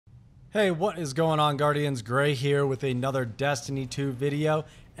Hey, what is going on, Guardians? Gray here with another Destiny 2 video,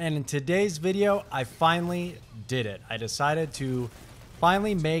 and in today's video I finally did it. I decided to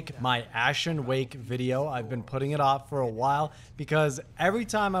finally make my Ashen Wake video. I've been putting it off for a while because every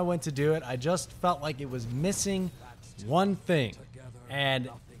time I went to do it I just felt like it was missing one thing, and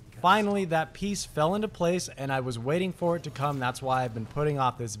finally that piece fell into place and I was waiting for it to come. That's why I've been putting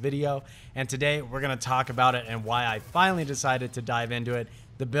off this video, and today we're going to talk about it and why I finally decided to dive into it,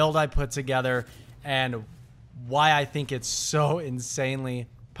 the build I put together, and why I think it's so insanely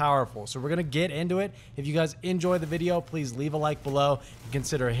powerful. So we're going to get into it. If you guys enjoy the video, please leave a like below and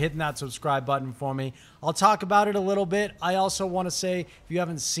consider hitting that subscribe button for me. I'll talk about it a little bit. I also want to say, if you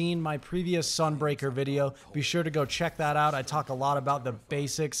haven't seen my previous Sunbreaker video, be sure to go check that out. I talk a lot about the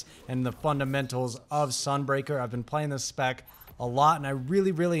basics and the fundamentals of Sunbreaker. I've been playing this spec a lot and I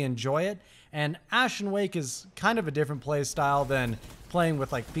really enjoy it. And Ashen Wake is kind of a different play style than playing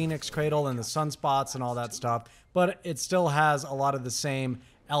with like Phoenix Cradle and the sunspots and all that stuff, but it still has a lot of the same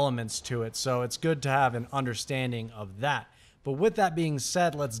elements to it, so it's good to have an understanding of that. But with that being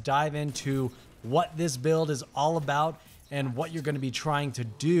said, let's dive into what this build is all about and what you're going to be trying to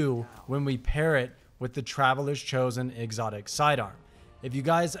do when we pair it with the Traveler's Chosen exotic sidearm. If you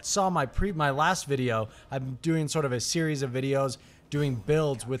guys saw my last video, I'm doing sort of a series of videos doing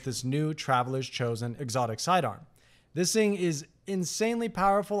builds with this new Traveler's Chosen exotic sidearm. This thing is insanely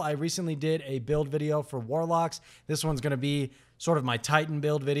powerful. I recently did a build video for Warlocks. This one's going to be sort of my Titan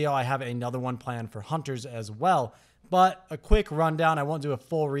build video. I have another one planned for Hunters as well. But a quick rundown, I won't do a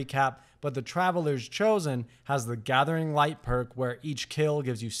full recap, but the Traveler's Chosen has the Gathering Light perk where each kill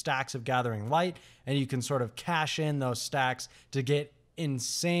gives you stacks of Gathering Light, and you can sort of cash in those stacks to get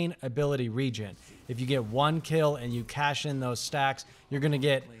insane ability regen. If you get one kill and you cash in those stacks, you're going to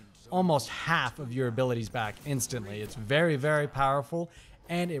get almost half of your abilities back instantly. It's very powerful,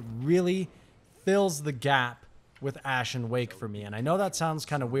 and it really fills the gap with Ashen Wake for me. And I know that sounds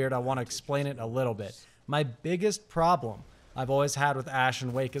kind of weird. I want to explain it a little bit. My biggest problem I've always had with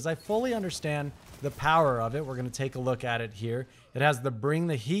Ashen Wake is I fully understand the power of it. We're going to take a look at it here. It has the Bring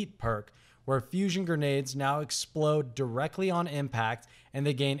the Heat perk, where fusion grenades now explode directly on impact and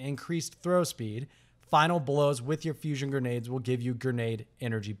they gain increased throw speed. Final blows with your fusion grenades will give you grenade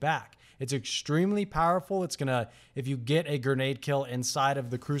energy back. It's extremely powerful. It's gonna, if you get a grenade kill inside of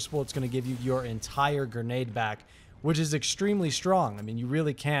the Crucible, it's gonna give you your entire grenade back, which is extremely strong. I mean, you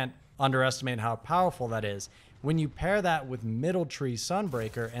really can't underestimate how powerful that is. When you pair that with Middle Tree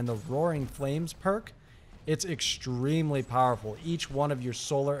Sunbreaker and the Roaring Flames perk, it's extremely powerful. Each one of your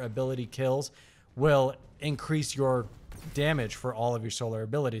solar ability kills will increase your damage for all of your solar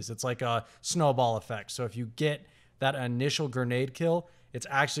abilities. It's like a snowball effect. So if you get that initial grenade kill, it's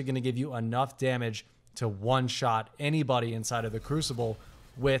actually going to give you enough damage to one-shot anybody inside of the Crucible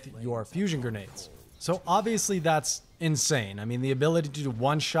with your fusion grenades. So obviously that's insane. I mean, the ability to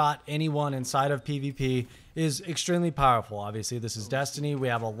one-shot anyone inside of PvP is extremely powerful. Obviously, this is Destiny. We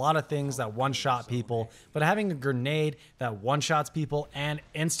have a lot of things that one-shot people, but having a grenade that one-shots people and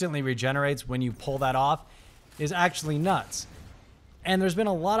instantly regenerates when you pull that off is actually nuts. And there's been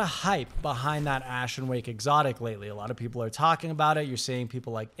a lot of hype behind that Ashen Wake exotic lately. A lot of people are talking about it. You're seeing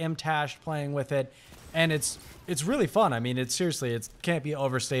people like MTash playing with it, and it's really fun. I mean, it can't be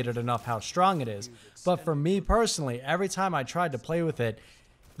overstated enough how strong it is. But for me personally, every time I tried to play with it,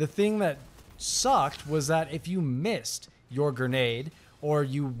 the thing that sucked was that if you missed your grenade or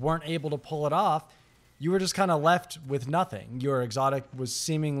you weren't able to pull it off, you were just kind of left with nothing. Your exotic was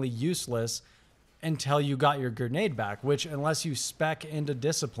seemingly useless until you got your grenade back, which, unless you spec into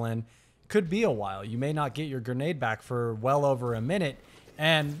Discipline, could be a while. You may not get your grenade back for well over a minute,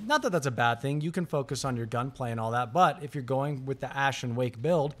 and not that that's a bad thing. You can focus on your gunplay and all that, but if you're going with the Ashen Wake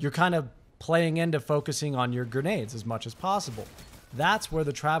build, you're kind of playing into focusing on your grenades as much as possible. That's where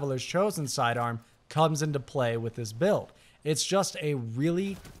the Traveler's Chosen sidearm comes into play with this build. It's just a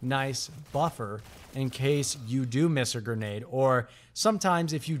really nice buffer in case you do miss a grenade, or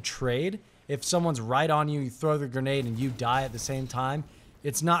sometimes if you trade, if someone's right on you, you throw the grenade and you die at the same time,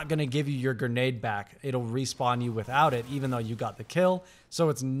 it's not going to give you your grenade back. It'll respawn you without it, even though you got the kill. So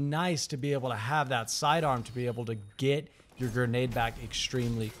it's nice to be able to have that sidearm to be able to get your grenade back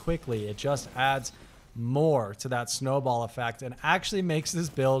extremely quickly. It just adds more to that snowball effect and actually makes this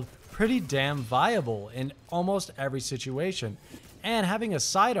build pretty damn viable in almost every situation. And having a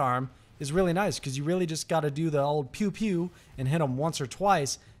sidearm is really nice because you really just got to do the old pew pew and hit them once or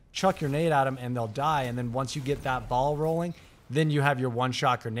twice, chuck your nade at them and they'll die, and then once you get that ball rolling, then you have your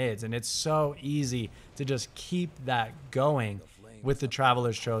one-shot grenades, and it's so easy to just keep that going with the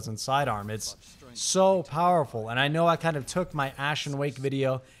Traveler's Chosen sidearm. It's so powerful. And I know I kind of took my Ashen Wake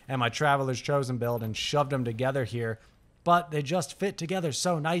video and my Traveler's Chosen build and shoved them together here, but they just fit together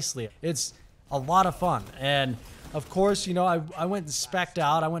so nicely. It's a lot of fun. And of course, you know, I went and spec'd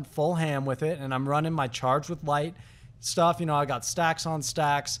out. I went full ham with it, and I'm running my Charge with Light stuff. You know, I got stacks on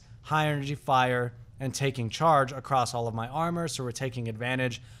stacks, high energy fire, and taking charge across all of my armor. So we're taking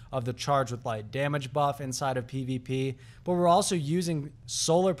advantage of the Charge with Light damage buff inside of PvP. But we're also using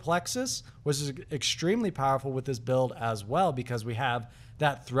Solar Plexus, which is extremely powerful with this build as well, because we have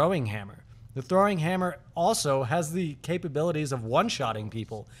that throwing hammer. The throwing hammer also has the capabilities of one-shotting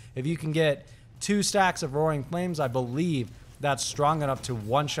people. If you can get 2 stacks of Roaring Flames, I believe that's strong enough to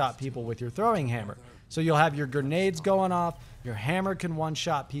one-shot people with your throwing hammer. So you'll have your grenades going off, your hammer can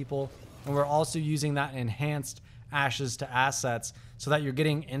one-shot people, and we're also using that enhanced Ashes to Assets so that you're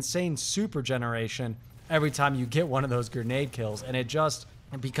getting insane super generation every time you get one of those grenade kills. And it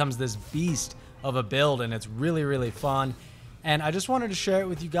becomes this beast of a build, and it's really, really fun. And I just wanted to share it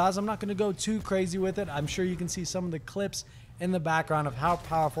with you guys. I'm not going to go too crazy with it. I'm sure you can see some of the clips in the background of how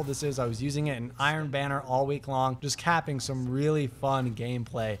powerful this is. I was using it in Iron Banner all week long, just capping some really fun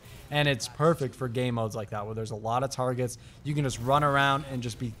gameplay. And it's perfect for game modes like that, where there's a lot of targets. You can just run around and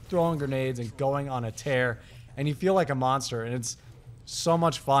just be throwing grenades and going on a tear, and you feel like a monster. And it's so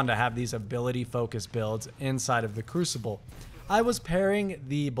much fun to have these ability-focused builds inside of the Crucible. I was pairing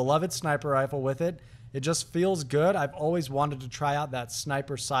the Beloved Sniper Rifle with it. It just feels good. I've always wanted to try out that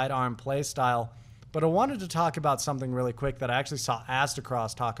sniper sidearm playstyle. But I wanted to talk about something really quick that I actually saw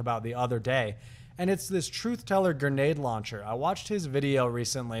Astacross talk about the other day, and it's this Truth Teller grenade launcher. I watched his video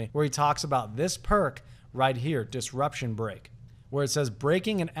recently where he talks about this perk right here, Disruption Break, where it says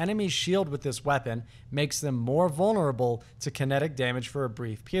breaking an enemy's shield with this weapon makes them more vulnerable to kinetic damage for a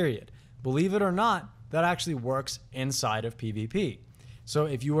brief period. Believe it or not, that actually works inside of PvP. So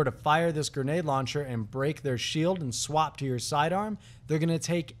if you were to fire this grenade launcher and break their shield and swap to your sidearm, they're going to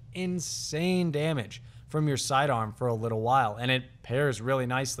take insane damage from your sidearm for a little while. And it pairs really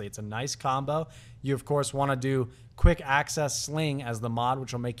nicely. It's a nice combo. You, of course, want to do quick access sling as the mod,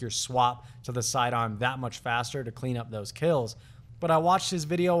 which will make your swap to the sidearm that much faster to clean up those kills. But I watched his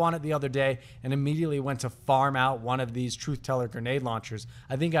video on it the other day and immediately went to farm out one of these Truth Teller grenade launchers.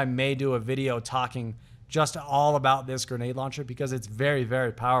 I think I may do a video talking just all about this grenade launcher because it's very,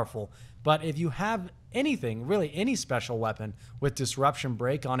 very powerful. But if you have anything, really any special weapon with Disruption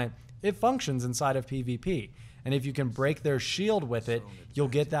Break on it, it functions inside of PvP. And if you can break their shield with it, you'll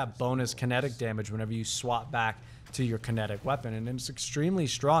get that bonus kinetic damage whenever you swap back to your kinetic weapon. And it's extremely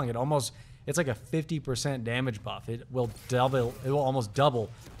strong. It's like a 50% damage buff. It will almost double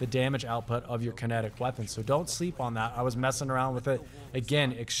the damage output of your kinetic weapon. So don't sleep on that. I was messing around with it.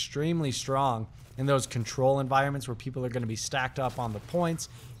 Again, extremely strong in those control environments where people are going to be stacked up on the points.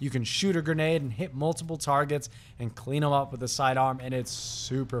 You can shoot a grenade and hit multiple targets and clean them up with a sidearm, and it's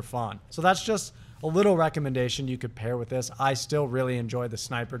super fun. So that's just a little recommendation you could pair with this. I still really enjoy the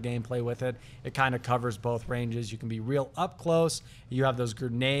sniper gameplay with it. It kind of covers both ranges. You can be real up close. You have those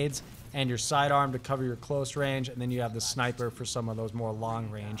grenades and your sidearm to cover your close range, and then you have the sniper for some of those more long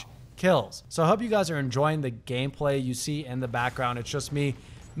range kills. So I hope you guys are enjoying the gameplay you see in the background. It's just me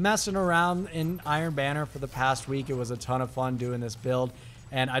messing around in Iron Banner for the past week. It was a ton of fun doing this build,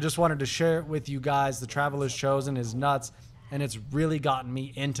 and I just wanted to share it with you guys. The Traveler's Chosen is nuts, and it's really gotten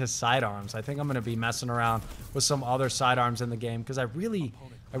me into sidearms. I think I'm going to be messing around with some other sidearms in the game because I really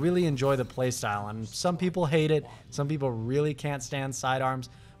enjoy the playstyle. And some people hate it. Some people really can't stand sidearms.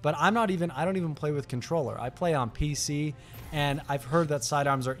 But I don't even play with controller. I play on PC, and I've heard that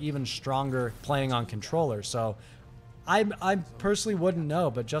sidearms are even stronger playing on controller. So I personally wouldn't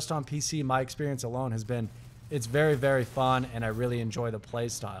know, but just on PC, my experience alone has been, it's very, very fun, and I really enjoy the play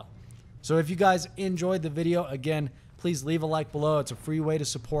style. So if you guys enjoyed the video, again, please leave a like below. It's a free way to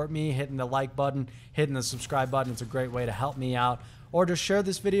support me, hitting the like button, hitting the subscribe button. It's a great way to help me out. Or just share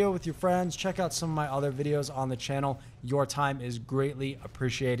this video with your friends. Check out some of my other videos on the channel. Your time is greatly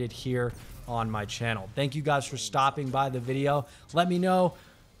appreciated here on my channel. Thank you guys for stopping by the video. Let me know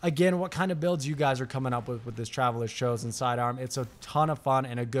again what kind of builds you guys are coming up with this Traveler's Chosen sidearm. It's a ton of fun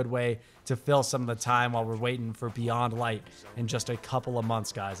and a good way to fill some of the time while we're waiting for Beyond Light in just a couple of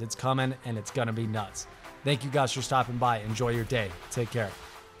months, guys. It's coming, and it's gonna be nuts. Thank you guys for stopping by. Enjoy your day. Take care.